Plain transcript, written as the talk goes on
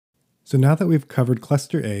So now that we've covered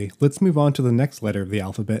cluster A, let's move on to the next letter of the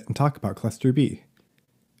alphabet and talk about cluster B.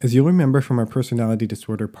 As you'll remember from our personality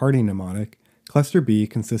disorder party mnemonic, cluster B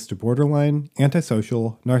consists of borderline,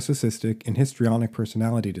 antisocial, narcissistic, and histrionic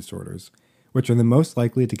personality disorders, which are the most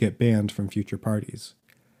likely to get banned from future parties.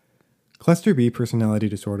 Cluster B personality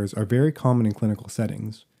disorders are very common in clinical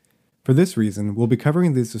settings. For this reason, we'll be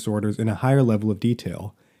covering these disorders in a higher level of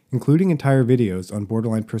detail, including entire videos on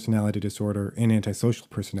borderline personality disorder and antisocial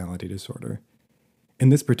personality disorder. In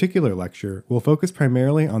this particular lecture, we'll focus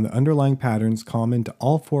primarily on the underlying patterns common to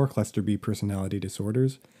all 4 cluster B personality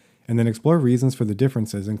disorders, and then explore reasons for the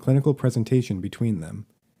differences in clinical presentation between them.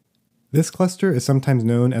 This cluster is sometimes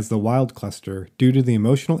known as the wild cluster due to the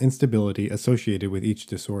emotional instability associated with each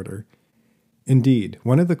disorder. Indeed,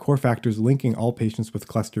 one of the core factors linking all patients with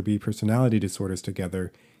cluster B personality disorders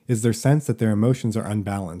together is their sense that their emotions are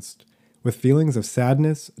unbalanced, with feelings of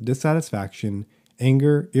sadness, dissatisfaction,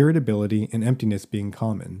 anger, irritability, and emptiness being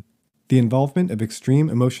common. The involvement of extreme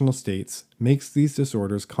emotional states makes these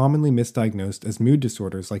disorders commonly misdiagnosed as mood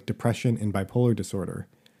disorders like depression and bipolar disorder.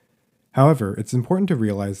 However, it's important to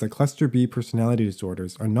realize that cluster B personality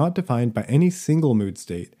disorders are not defined by any single mood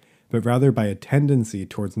state, but rather by a tendency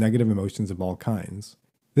towards negative emotions of all kinds.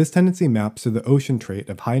 This tendency maps to the ocean trait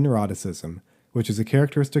of high neuroticism, which is a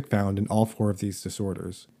characteristic found in all 4 of these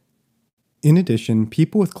disorders. In addition,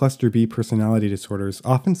 people with cluster B personality disorders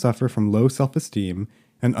often suffer from low self-esteem,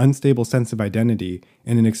 an unstable sense of identity,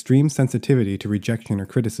 and an extreme sensitivity to rejection or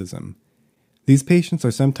criticism. These patients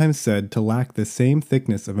are sometimes said to lack the same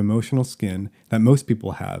thickness of emotional skin that most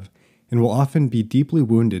people have, and will often be deeply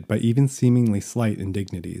wounded by even seemingly slight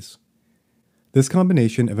indignities. This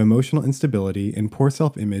combination of emotional instability and poor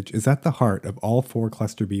self-image is at the heart of all 4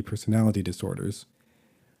 cluster B personality disorders.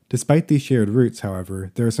 Despite these shared roots,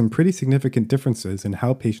 however, there are some pretty significant differences in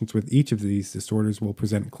how patients with each of these disorders will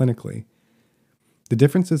present clinically. The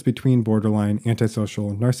differences between borderline,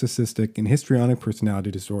 antisocial, narcissistic, and histrionic personality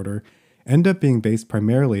disorder end up being based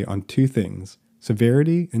primarily on 2 things: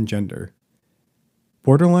 severity and gender.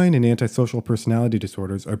 Borderline and antisocial personality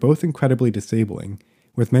disorders are both incredibly disabling,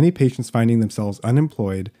 with many patients finding themselves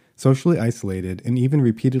unemployed, socially isolated, and even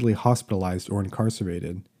repeatedly hospitalized or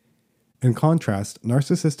incarcerated. In contrast,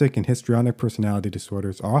 narcissistic and histrionic personality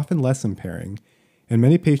disorders are often less impairing, and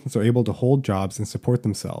many patients are able to hold jobs and support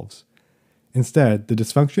themselves. Instead, the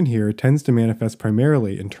dysfunction here tends to manifest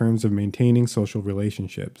primarily in terms of maintaining social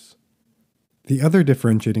relationships. The other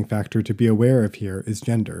differentiating factor to be aware of here is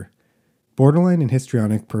gender. Borderline and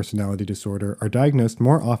histrionic personality disorder are diagnosed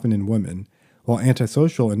more often in women, while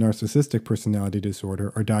antisocial and narcissistic personality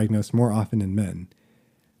disorder are diagnosed more often in men.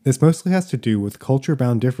 This mostly has to do with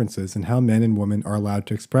culture-bound differences in how men and women are allowed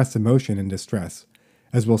to express emotion and distress,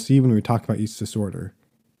 as we'll see when we talk about each disorder.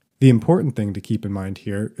 The important thing to keep in mind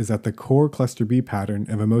here is that the core cluster B pattern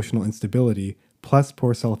of emotional instability plus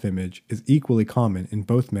poor self-image is equally common in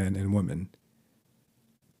both men and women.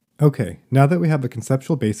 Okay, now that we have a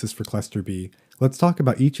conceptual basis for cluster B, let's talk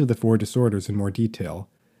about each of the 4 disorders in more detail,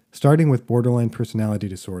 starting with borderline personality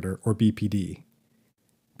disorder, or BPD.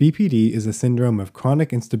 BPD is a syndrome of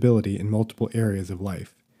chronic instability in multiple areas of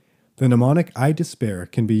life. The mnemonic I despair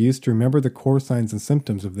can be used to remember the core signs and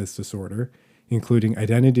symptoms of this disorder, including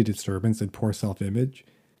identity disturbance and poor self-image,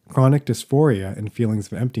 chronic dysphoria and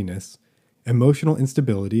feelings of emptiness, emotional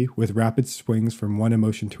instability with rapid swings from one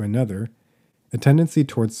emotion to another, a tendency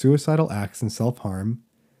towards suicidal acts and self-harm,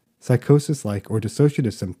 psychosis-like or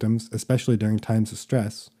dissociative symptoms, especially during times of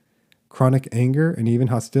stress, chronic anger and even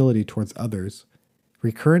hostility towards others,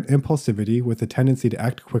 recurrent impulsivity with a tendency to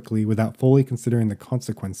act quickly without fully considering the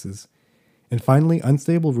consequences, and finally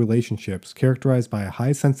unstable relationships characterized by a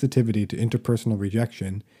high sensitivity to interpersonal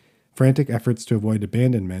rejection, frantic efforts to avoid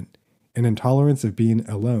abandonment, an intolerance of being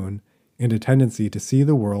alone, and a tendency to see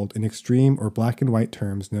the world in extreme or black and white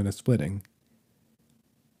terms known as splitting.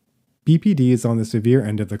 BPD is on the severe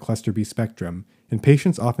end of the cluster B spectrum, and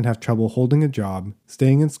patients often have trouble holding a job,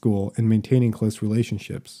 staying in school, and maintaining close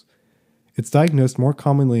relationships. It's diagnosed more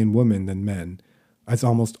commonly in women than men, as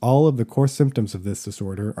almost all of the core symptoms of this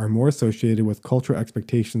disorder are more associated with cultural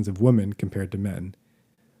expectations of women compared to men.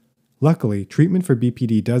 Luckily, treatment for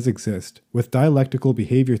BPD does exist, with dialectical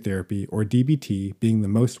behavior therapy, or DBT, being the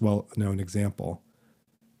most well-known example.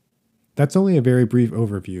 That's only a very brief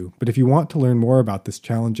overview, but if you want to learn more about this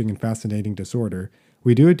challenging and fascinating disorder,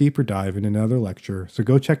 we do a deeper dive in another lecture, so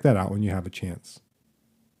go check that out when you have a chance.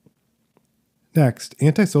 Next,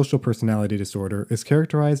 antisocial personality disorder is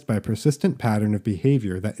characterized by a persistent pattern of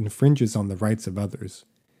behavior that infringes on the rights of others.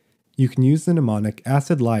 You can use the mnemonic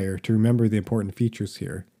acid liar to remember the important features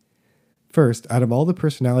here. First, out of all the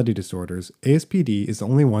personality disorders, ASPD is the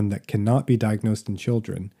only one that cannot be diagnosed in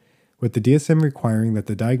children, with the DSM requiring that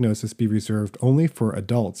the diagnosis be reserved only for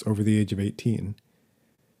adults over the age of 18.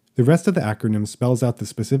 The rest of the acronym spells out the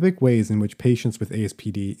specific ways in which patients with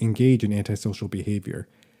ASPD engage in antisocial behavior,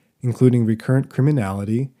 including recurrent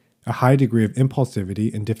criminality, a high degree of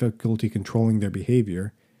impulsivity and difficulty controlling their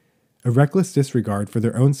behavior, a reckless disregard for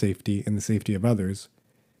their own safety and the safety of others,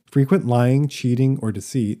 frequent lying, cheating, or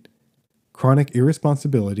deceit, chronic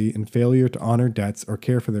irresponsibility and failure to honor debts or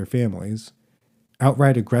care for their families,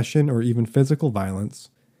 outright aggression or even physical violence,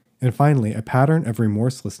 and finally, a pattern of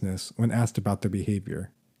remorselessness when asked about their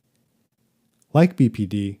behavior. Like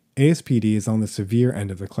BPD, ASPD is on the severe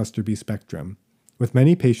end of the cluster B spectrum, with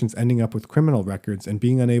many patients ending up with criminal records and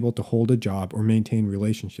being unable to hold a job or maintain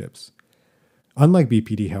relationships. Unlike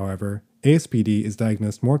BPD, however, ASPD is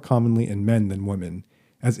diagnosed more commonly in men than women,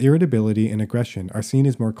 as irritability and aggression are seen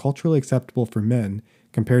as more culturally acceptable for men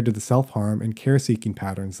compared to the self-harm and care-seeking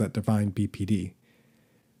patterns that define BPD.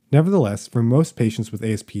 Nevertheless, for most patients with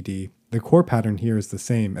ASPD, the core pattern here is the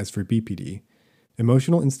same as for BPD: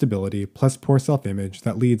 emotional instability plus poor self-image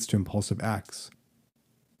that leads to impulsive acts.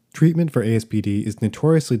 Treatment for ASPD is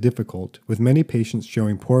notoriously difficult, with many patients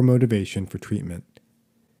showing poor motivation for treatment.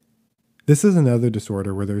 This is another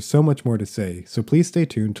disorder where there is so much more to say, so please stay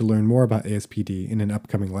tuned to learn more about ASPD in an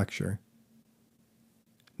upcoming lecture.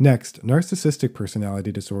 Next, narcissistic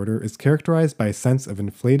personality disorder is characterized by a sense of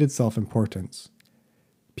inflated self-importance.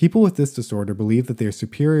 People with this disorder believe that they are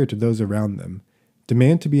superior to those around them,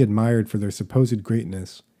 demand to be admired for their supposed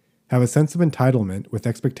greatness, have a sense of entitlement with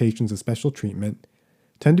expectations of special treatment,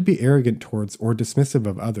 tend to be arrogant towards or dismissive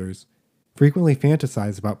of others, frequently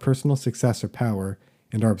fantasize about personal success or power,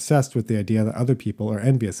 and are obsessed with the idea that other people are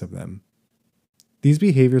envious of them. These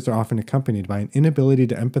behaviors are often accompanied by an inability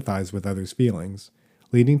to empathize with others' feelings,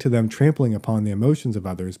 leading to them trampling upon the emotions of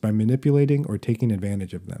others by manipulating or taking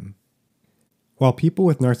advantage of them. While people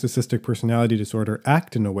with narcissistic personality disorder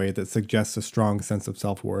act in a way that suggests a strong sense of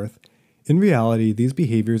self-worth, in reality, these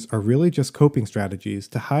behaviors are really just coping strategies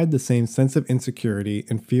to hide the same sense of insecurity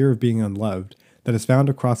and fear of being unloved that is found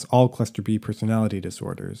across all cluster B personality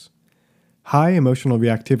disorders. High emotional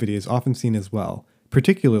reactivity is often seen as well,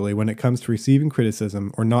 particularly when it comes to receiving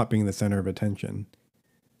criticism or not being the center of attention.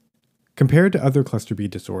 Compared to other cluster B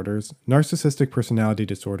disorders, narcissistic personality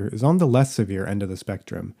disorder is on the less severe end of the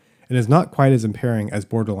spectrum and is not quite as impairing as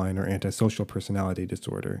borderline or antisocial personality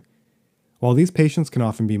disorder. While these patients can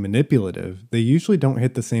often be manipulative, they usually don't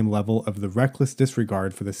hit the same level of the reckless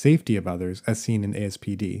disregard for the safety of others as seen in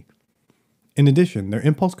ASPD. In addition, their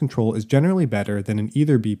impulse control is generally better than in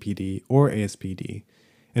either BPD or ASPD,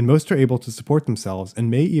 and most are able to support themselves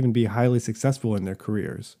and may even be highly successful in their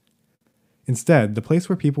careers. Instead, the place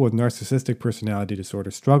where people with narcissistic personality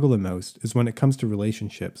disorder struggle the most is when it comes to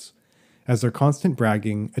relationships, as their constant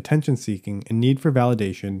bragging, attention-seeking, and need for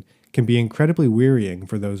validation can be incredibly wearying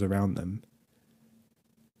for those around them.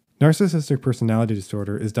 Narcissistic personality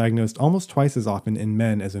disorder is diagnosed almost twice as often in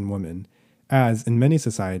men as in women, as, in many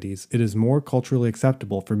societies, it is more culturally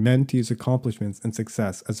acceptable for men to use accomplishments and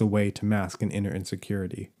success as a way to mask an inner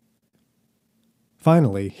insecurity.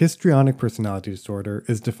 Finally, histrionic personality disorder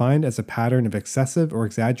is defined as a pattern of excessive or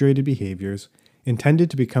exaggerated behaviors intended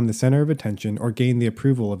to become the center of attention or gain the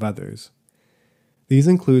approval of others. These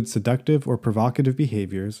include seductive or provocative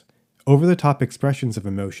behaviors, over-the-top expressions of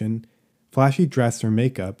emotion, flashy dress or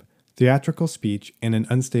makeup, theatrical speech, and an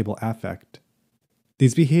unstable affect.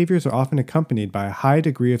 These behaviors are often accompanied by a high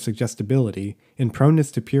degree of suggestibility and proneness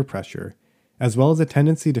to peer pressure, as well as a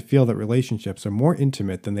tendency to feel that relationships are more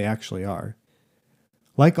intimate than they actually are.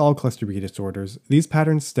 Like all cluster B disorders, these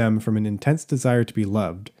patterns stem from an intense desire to be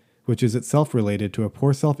loved, which is itself related to a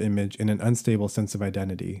poor self-image and an unstable sense of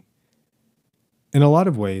identity. In a lot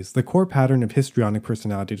of ways, the core pattern of histrionic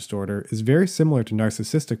personality disorder is very similar to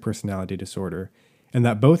narcissistic personality disorder, and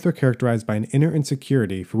that both are characterized by an inner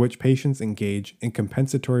insecurity for which patients engage in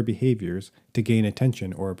compensatory behaviors to gain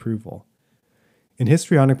attention or approval. In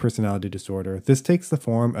histrionic personality disorder, this takes the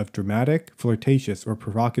form of dramatic, flirtatious, or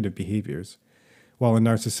provocative behaviors, while in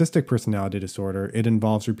narcissistic personality disorder, it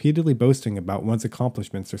involves repeatedly boasting about one's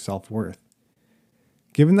accomplishments or self-worth.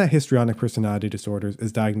 Given that histrionic personality disorders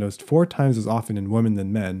is diagnosed 4 times as often in women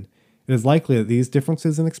than men, it is likely that these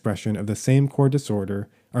differences in expression of the same core disorder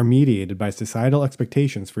are mediated by societal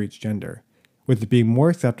expectations for each gender, with it being more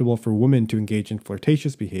acceptable for women to engage in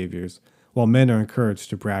flirtatious behaviors, while men are encouraged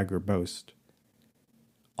to brag or boast.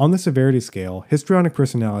 On the severity scale, histrionic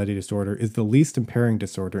personality disorder is the least impairing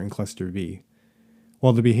disorder in cluster B.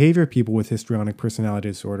 While the behavior of people with histrionic personality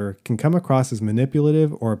disorder can come across as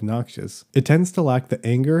manipulative or obnoxious, it tends to lack the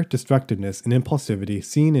anger, destructiveness, and impulsivity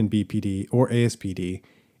seen in BPD or ASPD,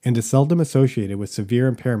 and is seldom associated with severe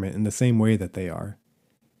impairment in the same way that they are.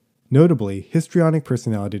 Notably, histrionic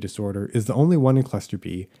personality disorder is the only one in Cluster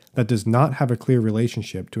B that does not have a clear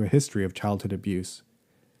relationship to a history of childhood abuse.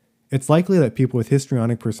 It's likely that people with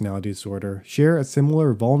histrionic personality disorder share a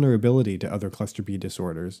similar vulnerability to other Cluster B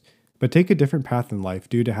disorders, but take a different path in life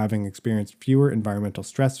due to having experienced fewer environmental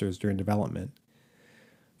stressors during development.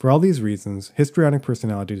 For all these reasons, histrionic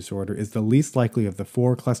personality disorder is the least likely of the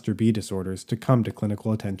 4 Cluster B disorders to come to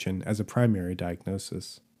clinical attention as a primary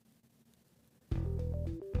diagnosis.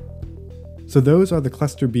 So those are the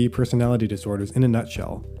Cluster B personality disorders in a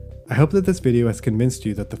nutshell. I hope that this video has convinced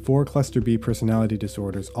you that the 4 Cluster B personality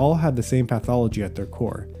disorders all have the same pathology at their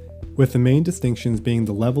core, with the main distinctions being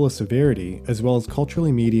the level of severity as well as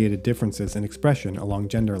culturally mediated differences in expression along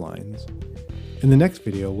gender lines. In the next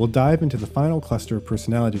video, we'll dive into the final cluster of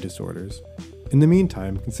personality disorders. In the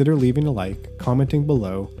meantime, consider leaving a like, commenting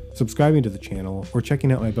below, subscribing to the channel, or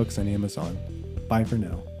checking out my books on Amazon. Bye for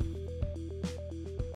now.